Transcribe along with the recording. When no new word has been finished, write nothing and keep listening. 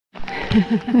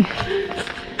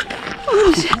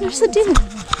Oh, there's a deer.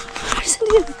 There's a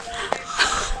deer.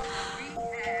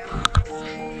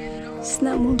 It's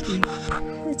not moving.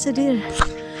 It's a deer.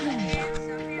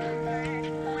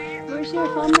 Where's your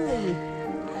family?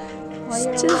 Why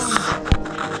It's you're just,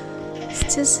 alone? it's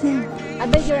just him. I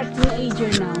bet you're a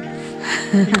teenager now.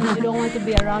 Because you don't want to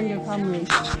be around your family.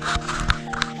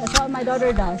 That's what my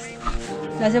daughter does.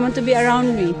 Doesn't want to be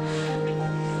around me.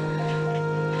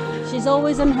 She's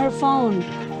always on her phone.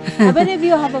 I bet if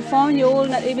you have a phone, you will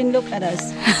not even look at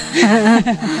us.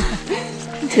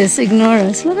 Just ignore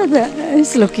us. Look at that.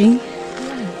 He's looking.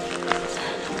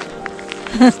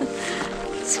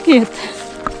 It's cute.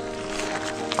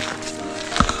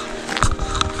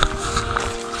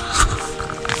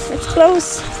 It's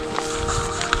close.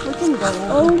 We can go.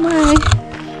 Oh my.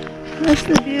 That's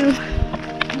the view.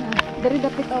 Dari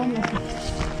dapit ako mo.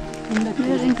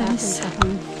 Very nice.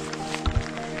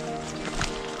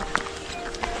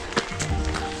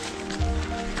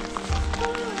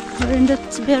 We're in that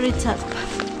very top.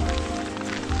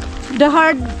 The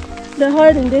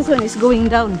hard in this one is going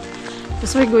down.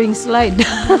 Because we're going slide.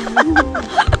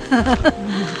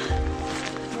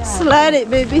 Slide it,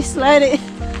 baby, slide it.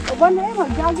 One day,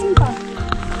 mag-jogging pa.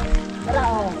 Tara,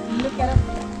 oh. Look at it.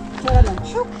 Tara lang.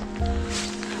 Shoop.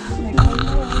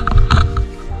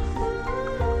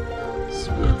 It's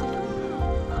beautiful.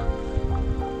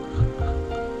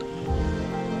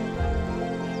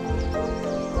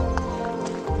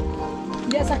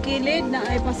 Diya sa kilid na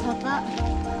ay pasaka.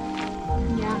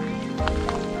 Yeah.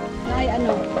 Na ay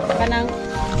ano, kanang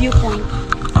viewpoint.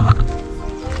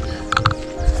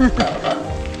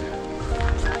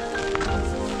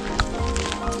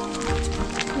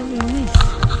 Very nice.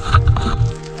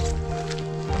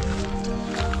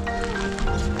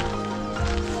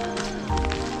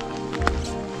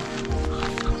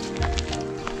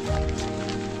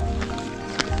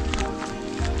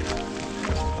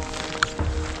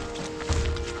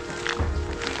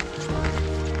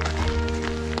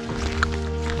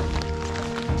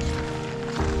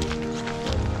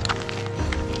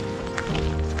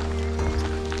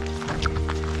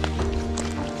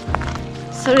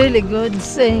 It's really good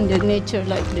seeing the nature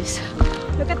like this.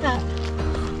 Look at that.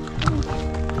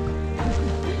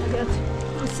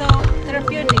 It's so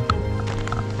therapeutic.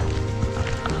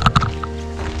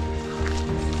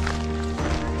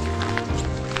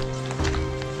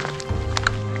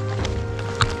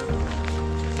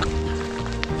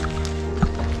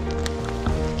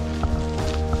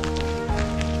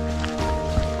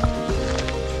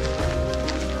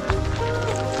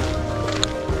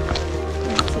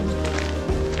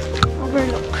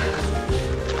 Overlook.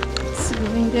 It's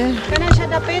going there. Kana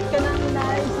siya dapit, kanang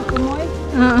naay sa kumoy.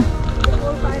 The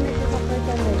whole time ito sa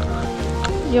Curtain Lake.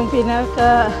 Yung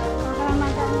pinaka Parang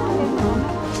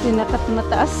pinakat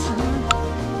mataas.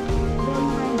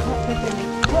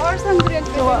 2 hours ang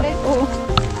Curtain Lake. Oo.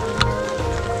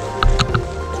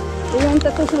 Yung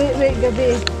tato sa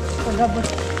gabi pagabot.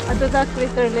 Ato sa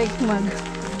Crater Lake mag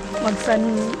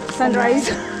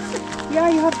sunrise.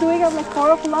 Yeah, you have to wake up like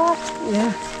 4 o'clock.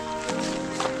 Yeah.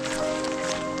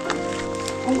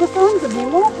 Kung gusto mo, sabi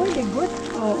mo, pwede good.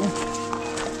 Oo.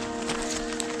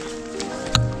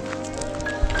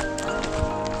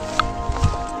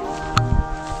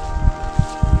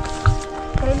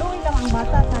 Pero luwi lang ang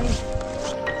bata tayo.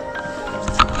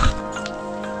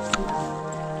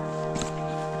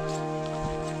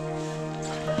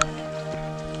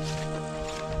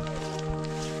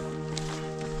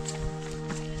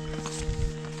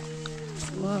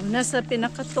 Wow, nasa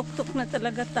pinakatuktok na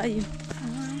talaga tayo.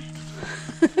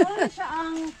 Wala siya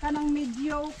ang kanang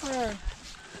mediocre.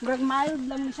 Murag mild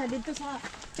lang siya dito sa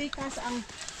Picas ang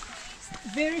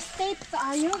very steep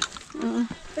kaayo.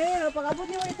 Pero pag abot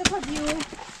niyo ito sa view,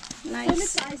 sulit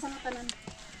Nice. kaayo sa matanan.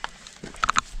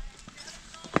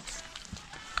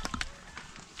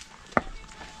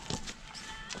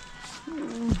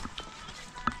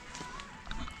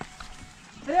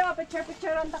 Pero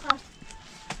picture ang taka.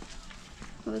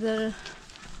 Other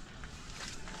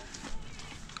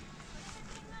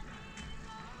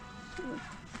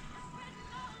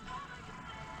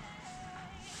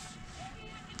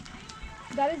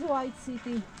That is White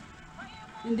City.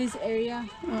 In this area,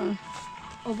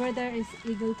 over there is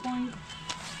Eagle Point.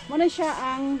 Muna siya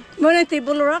ang Muna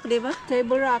Table Rock, di ba?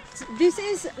 Table Rock. This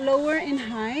is lower in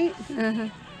height.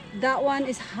 That one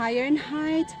is higher in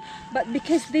height. But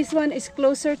because this one is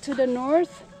closer to the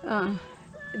north,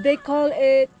 they call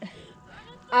it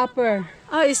upper.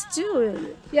 Ah, it's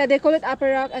two. Yeah, they call it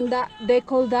upper rock, and that they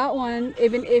call that one,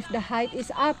 even if the height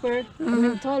is upper, I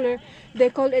mean taller, They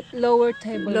call it lower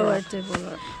table Lower rock. Table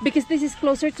Rock. Because this is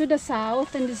closer to the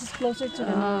south and this is closer to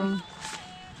the north.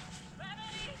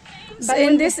 So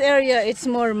in this area, it's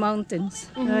more mountains,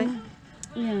 right?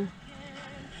 Yeah.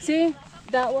 See,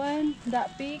 that one,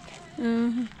 that peak,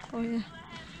 Oh yeah.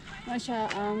 na siya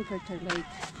ang Crater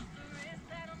Lake.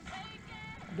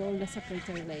 Doon na sa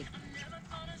Crater Lake.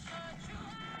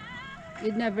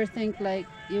 You'd never think like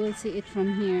you will see it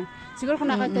from here. Siguro kung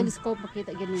naka-telescope,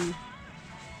 makita ganun.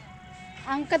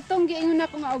 Ang katong giingon na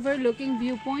ko nga overlooking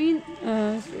viewpoint,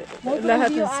 Lahat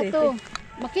view ng city. ato.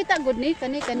 Makita good ni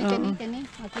kani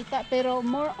makita pero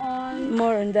more on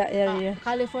More in that area.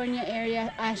 California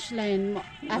area, Ashland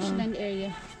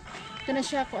area. Ito na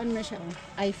siya, kung ano na siya,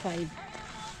 I-5.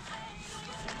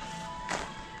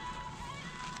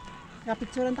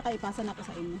 Kapicturan ta ka, ipasa na ko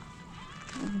sa inyo.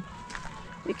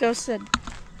 Ikaw sad.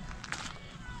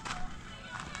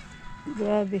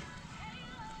 Grabe.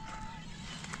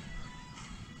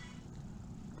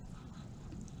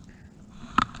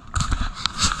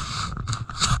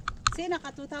 See,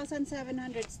 naka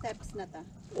 2,700 steps na ta.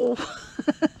 Oh.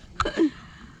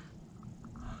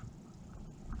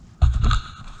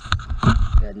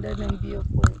 Ganda ng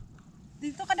viewpoint.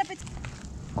 Dito ka dapat.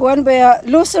 Kuan ba ya?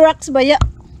 Loose rocks ba ya?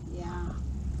 Yeah.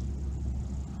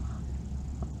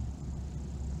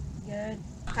 Good.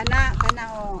 Kana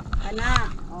oh.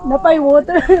 Napay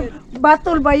water.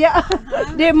 Battle ba ya?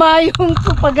 Di mayong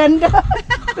propaganda.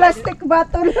 Plastic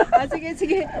battle.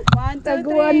 Sige. 1, 2,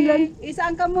 Taguan lang. 3.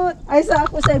 Isang kamot. Ay sa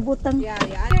ako sa ibutang. Yeah.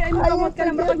 Ay, ano kamot ka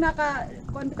naman pag naka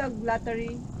kontag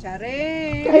lottery.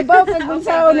 Chare. Kay ba kag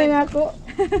bunsaon na ako.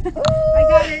 I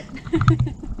got it.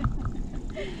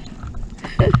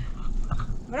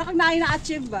 Mura kag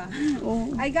na-achieve ba?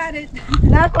 Oh. I got it.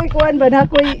 Nakoy kuan ba?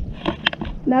 Nakoy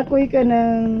ka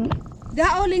ng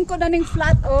Daoling ko na ning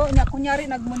flat oh, nya kunyari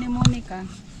nagmuni-muni ka.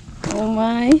 oh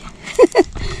my.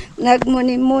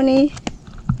 Nagmuni-muni.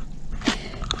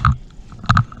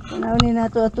 Panahon na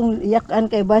to atong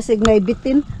yakan kay basig na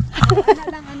ibitin.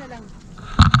 Ano lang.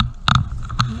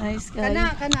 Nice guy.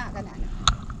 Kana.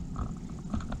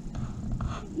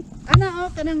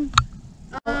 Kanang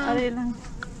Ari lang.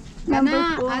 Number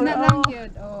 4. ana lang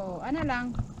yun. Oh, ana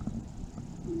lang.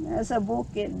 Nasa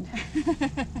bukid.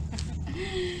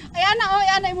 Ay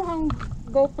ana imong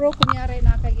GoPro kunyari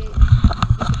na kay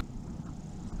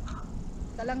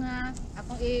talang ha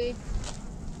akong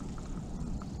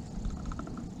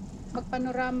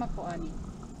magpanorama ko ani.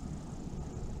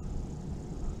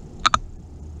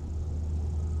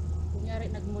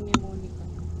 Kunyari nagmuni-muni ka.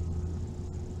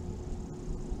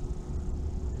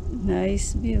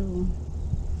 Nice view.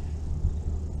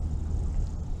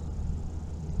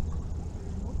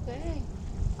 Okay.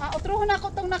 Utrohon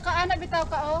ako tong nakaana bitaw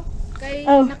ka oh. Kay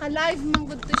Oh. naka-live man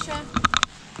gud to siya.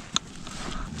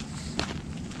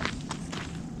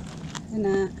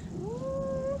 Na.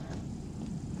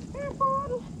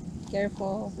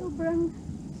 Careful. Sobrang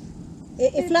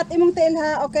I-flat imong tail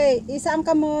ha. Okay, isa ang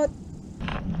kamot.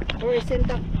 Or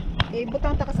isinta.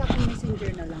 Butang ta ka sa akong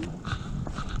messenger na lang.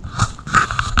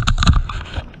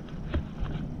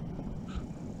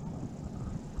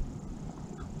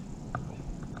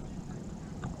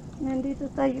 nandito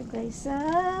tayo guys sa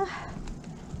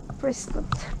Prescott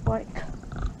Park.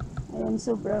 Ayan,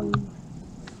 sobrang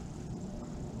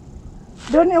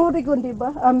doon yung Oregon, di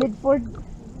ba? Midford.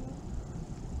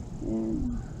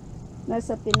 Ayan.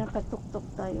 Nasa pinakatuktok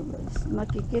tayo guys.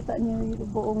 Makikita niyo yung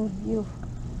buong view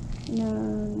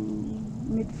ng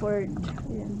Midford.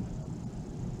 Ayan.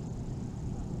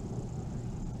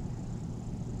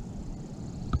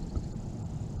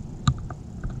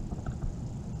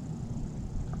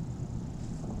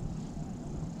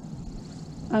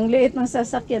 Ang liit ng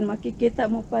sasakyan, makikita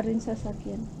mo pa rin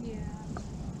sasakyan. Yeah.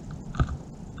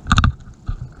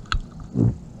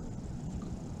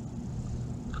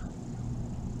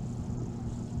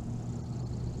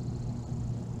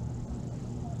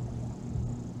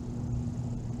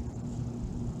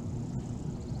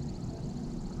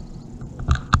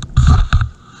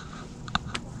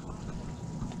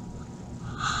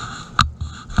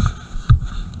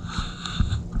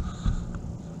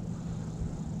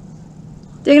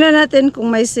 Tingnan natin kung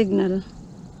may signal.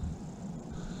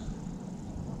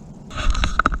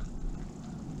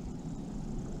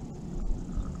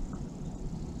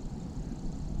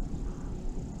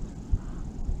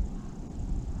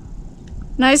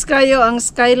 Nice kayo ang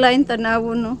skyline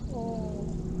tanawon no. Oh.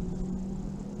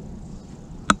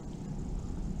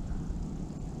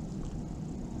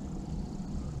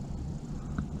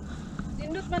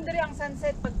 Dindot man diri ang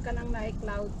sunset pag kanang naay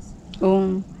clouds.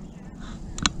 Oh.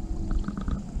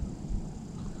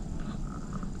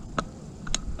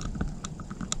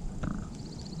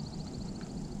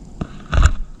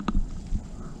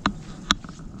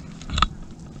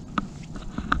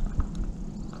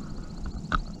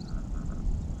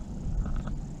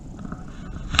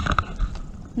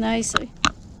 Nice. Eh.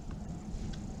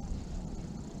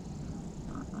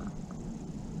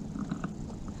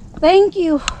 Thank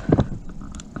you.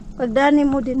 Pagdani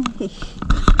mo din eh.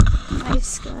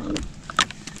 Nice guy.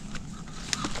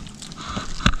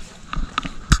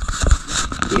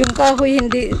 Yung kahoy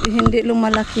hindi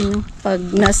lumalaki no pag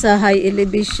nasa high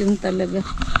elevation talaga.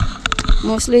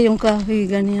 Mostly yung kahoy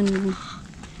ganyan.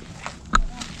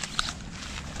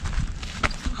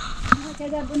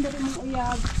 Kaya bunda rin mong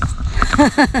uyag.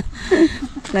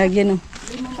 Lagi no.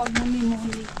 Hindi mo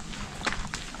magmuni-muni.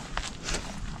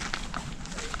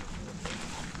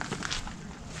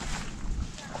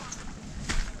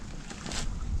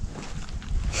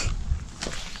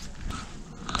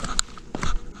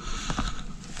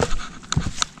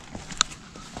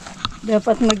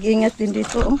 Dapat mag-ingat din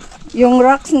dito. Oh. Yung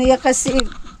rocks niya kasi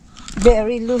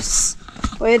very loose.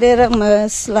 Pwede lang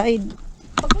ma-slide.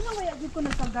 Pag ano kaya di ko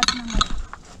nasagat na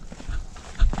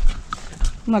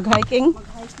Mag-hiking?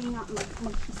 mag-hiking nga,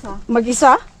 mag-isa.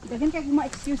 Mag-isa? Daghan kaya kung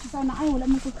ma-excuse sa na, ay wala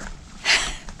mo ko.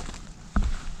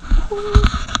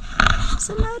 It's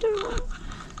another one.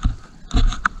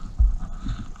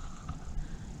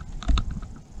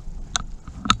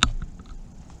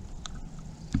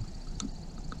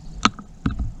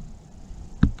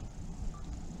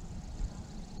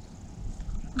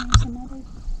 There's another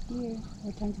deer.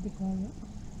 We're trying to be quiet.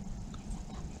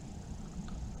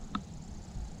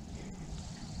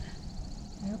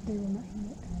 I hope they will not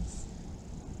hear us.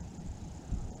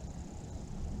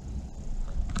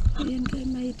 Ayan kay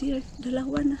my dear.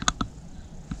 Dalawa na.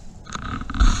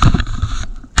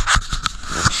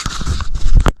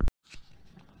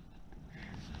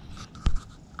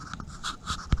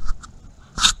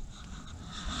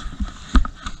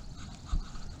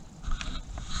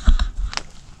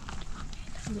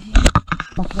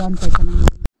 Pakuantay ka naman.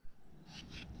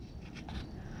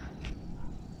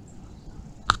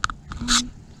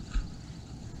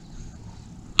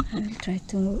 I'll try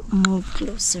to move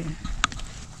closer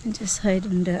and just hide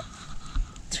on the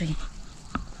tree.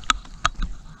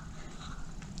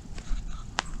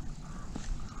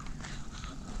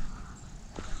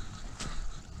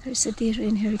 There's a deer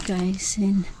in here, guys,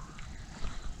 and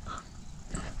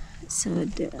so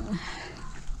he's looking at me.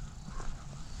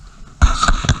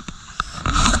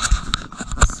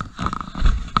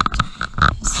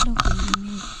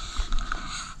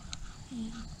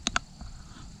 Yeah.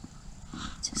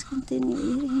 Just continue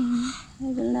eating. I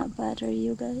will not bother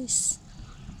you guys.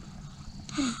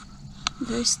 Yeah.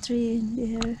 There's three in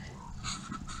there.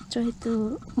 Try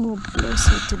to move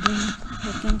closer to them.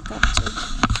 I can capture.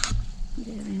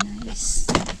 Very nice.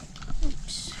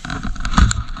 Oops.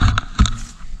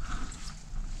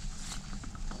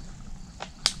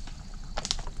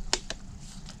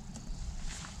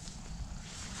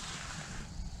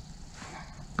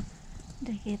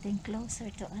 They're getting closer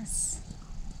to us.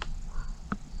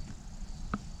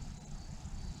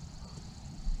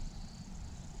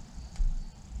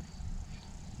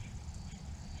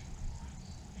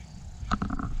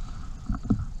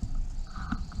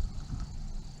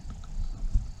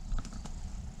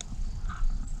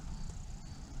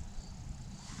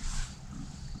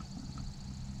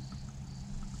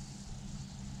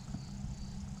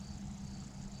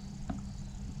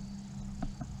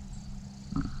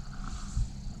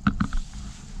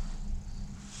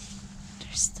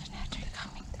 There's another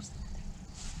coming. There's another.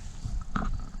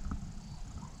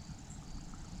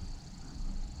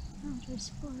 Oh, there's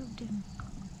 4 of them.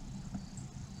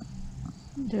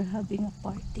 They're having a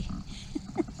party.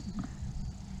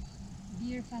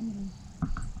 Deer family.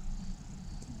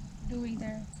 Doing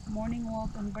their morning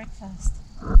walk and breakfast.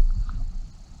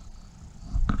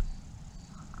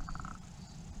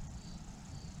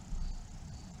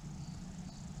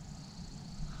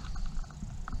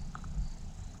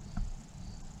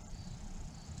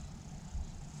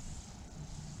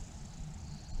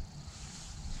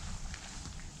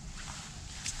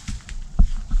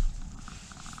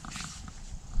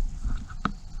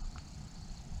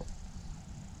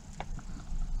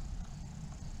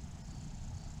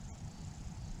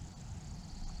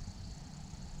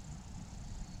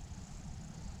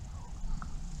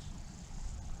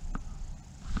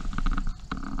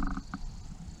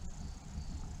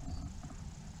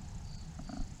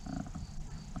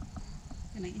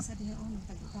 Kanang isa diha o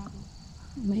nagtago-tago.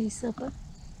 May isa pa.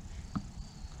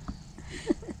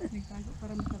 Nagtago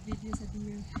para maka-video sa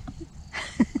deer.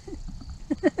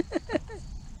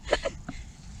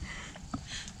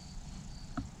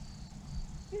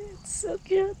 It's so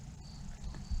cute.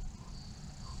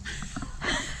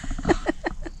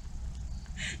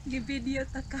 Gi-video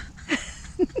ta ka.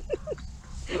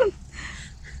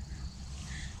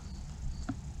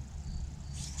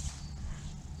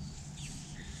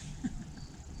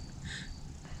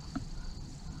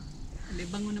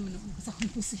 Libangon naman ako sa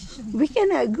akong position. We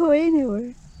cannot go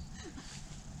anywhere.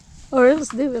 Or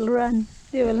else they will run.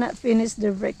 They will not finish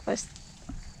their breakfast.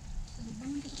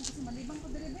 Libangon ko kasi malibang ko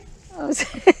dere be. Oh,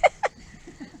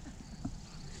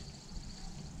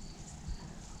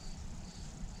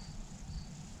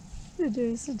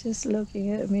 they're just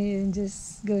looking at me and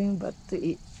just going back to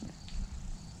eat.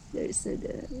 They're so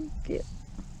cute.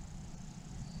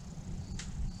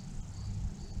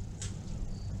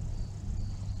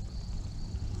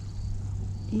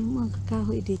 Yung mga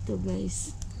kahoy dito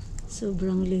guys,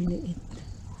 sobrang liliit.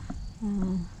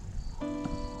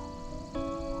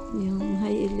 Yung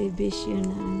high elevation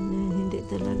na hindi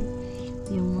talaga,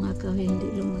 yung mga kahoy hindi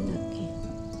lumalaki.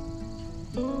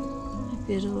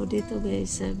 Pero dito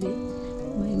guys, sabi,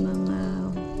 may mga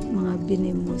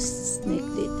venomous snake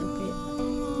dito. Kaya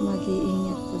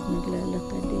mag-iingat pag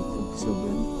naglalakad dito.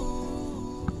 Sobrang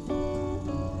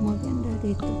maganda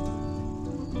dito.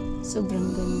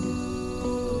 Sobrang ganda.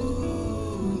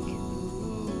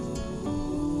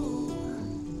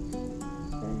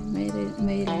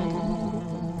 May lahat dito.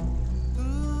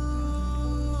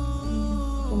 Ayan,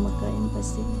 kumakain pa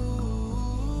sila.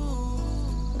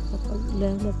 Kapag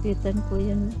lalapitan ko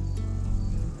yan,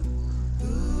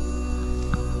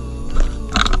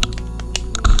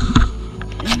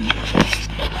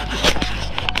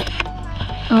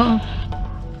 oo.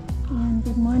 Ayan,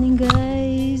 good morning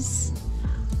guys.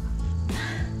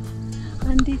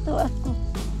 Andito ako,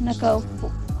 nakaupo.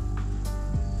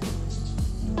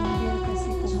 Hindi kasi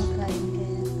kumakain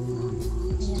kaya.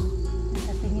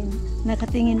 Ayan,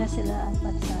 nakatingin na sila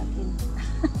apat sa akin.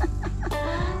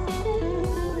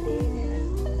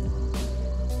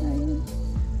 Ayun.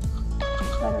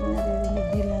 Parang naririnig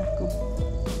nila ako.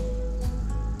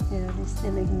 Pero they're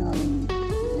still ignoring me.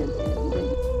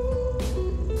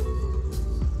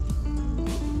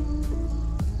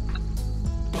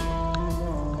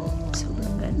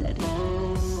 Sobrang ganda rin.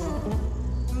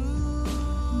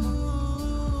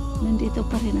 Nandito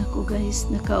pa rin ako guys,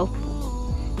 nakaupo.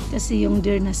 Kasi yung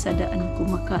deer na sa daan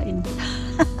kumakain.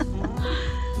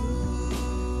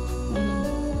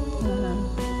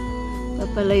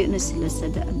 Papalayo na sila sa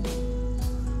daan.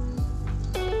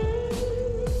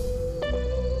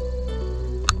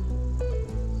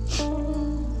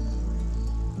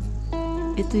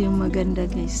 Ito yung maganda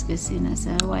guys kasi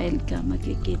nasa wild ka,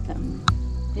 makikita mo.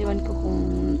 Ewan ko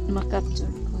kung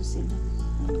makapture ko sila.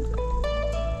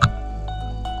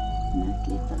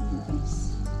 Nakita mo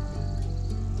guys.